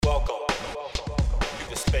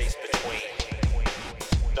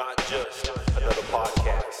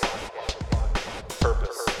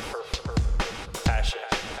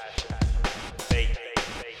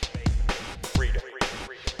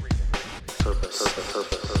Good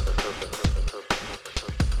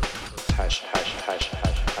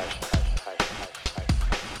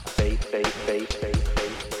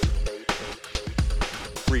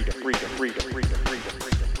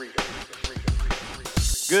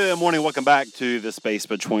morning. Welcome back to The Space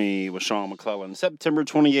Between with Sean McClellan. September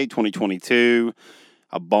 28, 2022.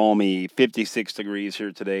 A balmy 56 degrees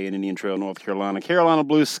here today in Indian Trail, North Carolina. Carolina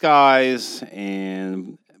blue skies,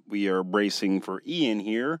 and we are bracing for Ian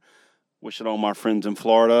here. Wishing all my friends in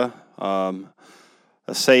Florida a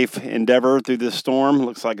safe endeavor through this storm.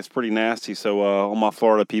 Looks like it's pretty nasty, so all my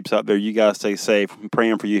Florida peeps out there, you guys stay safe. I'm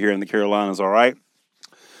praying for you here in the Carolinas, all right?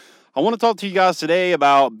 I want to talk to you guys today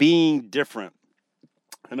about being different.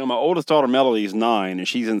 I know my oldest daughter, Melody, is 9, and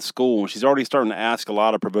she's in school, and she's already starting to ask a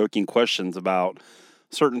lot of provoking questions about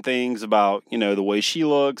certain things about, the way she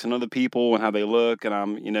looks and other people and how they look.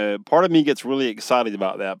 And part of me gets really excited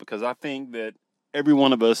about that because I think that every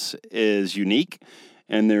one of us is unique,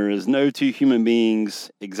 and there is no two human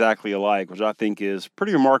beings exactly alike, which I think is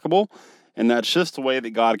pretty remarkable, and that's just the way that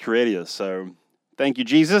God created us. So thank you,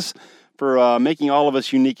 Jesus, for making all of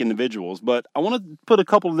us unique individuals. But I want to put a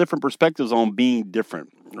couple of different perspectives on being different,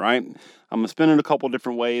 right? I'm going to spin it a couple of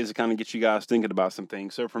different ways to kind of get you guys thinking about some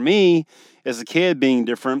things. So for me, as a kid, being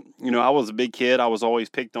different, I was a big kid. I was always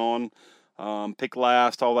picked on, picked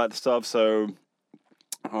last, all that stuff. So,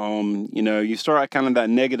 you start at kind of that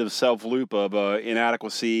negative self-loop of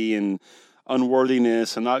inadequacy and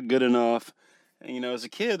unworthiness and not good enough. And, as a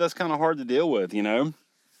kid, that's kind of hard to deal with, And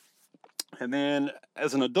then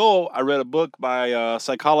as an adult, I read a book by a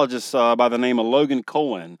psychologist by the name of Logan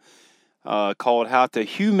Cohen called How to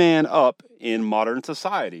Human Up in Modern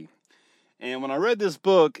Society. And when I read this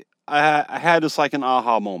book, I had just like an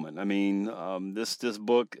aha moment. I mean, this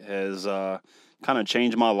book has kind of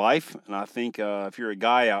changed my life. And I think if you're a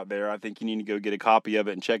guy out there, I think you need to go get a copy of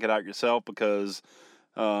it and check it out yourself because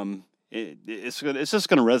it's just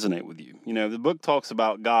going to resonate with you. The book talks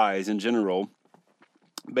about guys in general.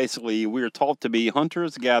 Basically, we are taught to be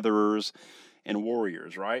hunters, gatherers, and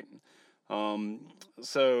warriors, right?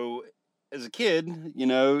 So as a kid,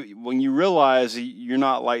 when you realize you're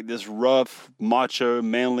not like this rough, macho,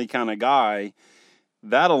 manly kind of guy,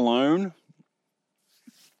 that alone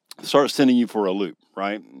starts sending you for a loop,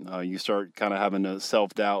 right? You start kind of having a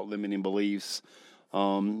self-doubt, limiting beliefs,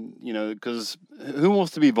 because who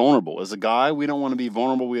wants to be vulnerable? As a guy, we don't want to be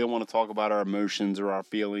vulnerable. We don't want to talk about our emotions or our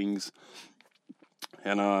feelings.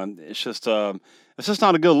 And it's just not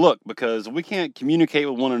a good look because we can't communicate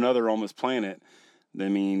with one another on this planet. I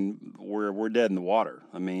mean, we're dead in the water.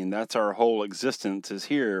 I mean, that's our whole existence is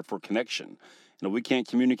here for connection. We can't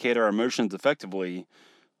communicate our emotions effectively.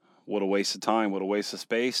 What a waste of time, what a waste of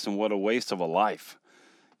space, and what a waste of a life,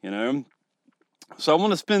 So I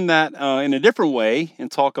want to spin that in a different way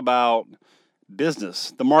and talk about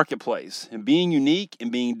business, the marketplace, and being unique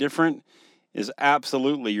and being different is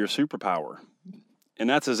absolutely your superpower. And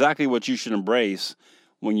that's exactly what you should embrace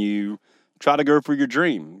when you try to go for your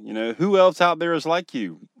dream. Who else out there is like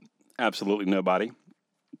you? Absolutely nobody.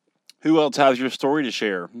 Who else has your story to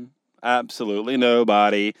share? Absolutely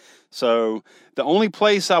nobody. So the only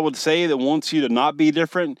place I would say that wants you to not be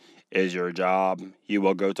different is your job. You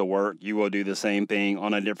will go to work. You will do the same thing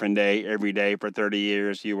on a different day every day for 30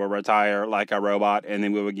 years. You will retire like a robot, and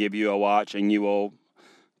then we will give you a watch, and you will...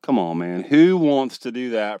 Come on, man. Who wants to do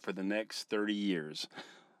that for the next 30 years?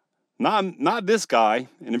 Not this guy.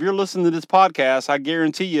 And if you're listening to this podcast, I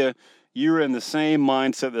guarantee you're in the same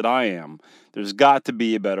mindset that I am. There's got to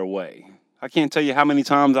be a better way. I can't tell you how many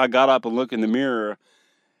times I got up and looked in the mirror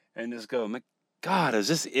and just go, God, is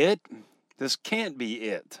this it? This can't be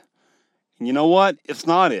it. And you know what? It's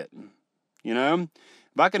not it. If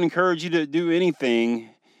I can encourage you to do anything,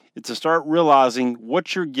 it's to start realizing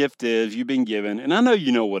what your gift is you've been given. And I know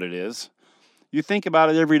you know what it is. You think about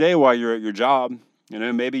it every day while you're at your job.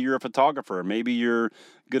 Maybe you're a photographer. Maybe you're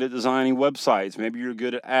good at designing websites. Maybe you're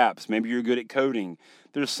good at apps. Maybe you're good at coding.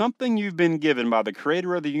 There's something you've been given by the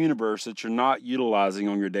creator of the universe that you're not utilizing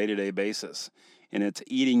on your day-to-day basis. And it's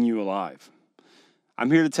eating you alive.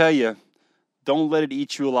 I'm here to tell you, don't let it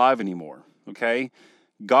eat you alive anymore. Okay?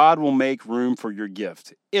 God will make room for your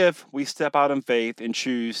gift if we step out in faith and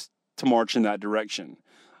choose to march in that direction.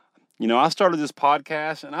 I started this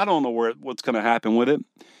podcast, and I don't know what's going to happen with it.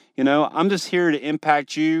 I'm just here to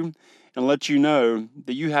impact you and let you know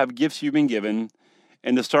that you have gifts you've been given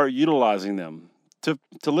and to start utilizing them to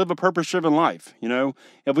live a purpose-driven life.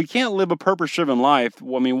 If we can't live a purpose-driven life,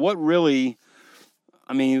 what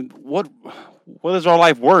is our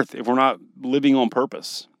life worth if we're not living on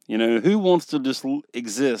purpose? Who wants to just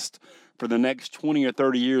exist for the next 20 or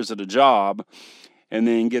 30 years at a job and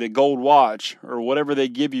then get a gold watch or whatever they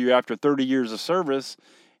give you after 30 years of service,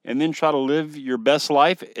 and then try to live your best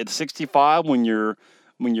life at 65 when your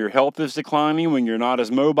health is declining, when you're not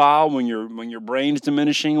as mobile, when your brain's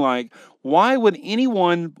diminishing. Like, why would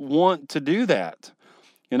anyone want to do that?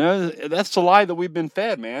 That's the lie that we've been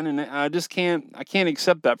fed, man. And I can't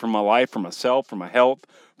accept that for my life, for myself, for my health,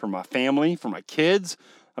 for my family, for my kids.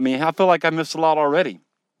 I mean, I feel like I missed a lot already,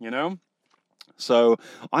 So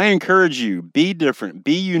I encourage you, be different,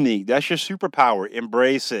 be unique. That's your superpower.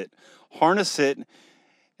 Embrace it, harness it,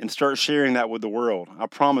 and start sharing that with the world. I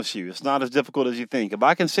promise you, it's not as difficult as you think. If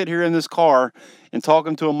I can sit here in this car and talk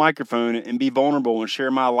into a microphone and be vulnerable and share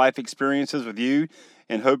my life experiences with you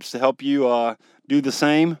in hopes to help you do the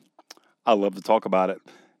same, I love to talk about it.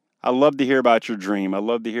 I love to hear about your dream. I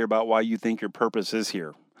love to hear about why you think your purpose is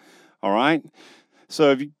here. All right?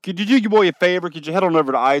 So could you do your boy a favor? Could you head on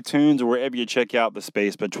over to iTunes or wherever you check out the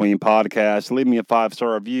Space Between podcast? Leave me a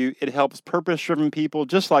 5-star review. It helps purpose-driven people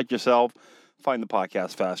just like yourself find the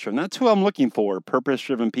podcast faster. And that's who I'm looking for,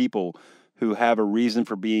 purpose-driven people who have a reason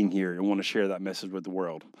for being here and want to share that message with the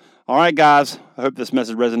world. All right, guys. I hope this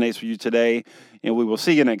message resonates with you today, and we will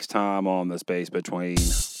see you next time on the Space Between.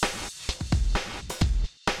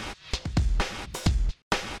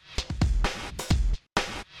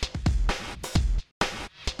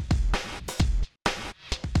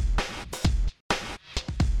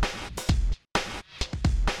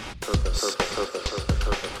 Purpose.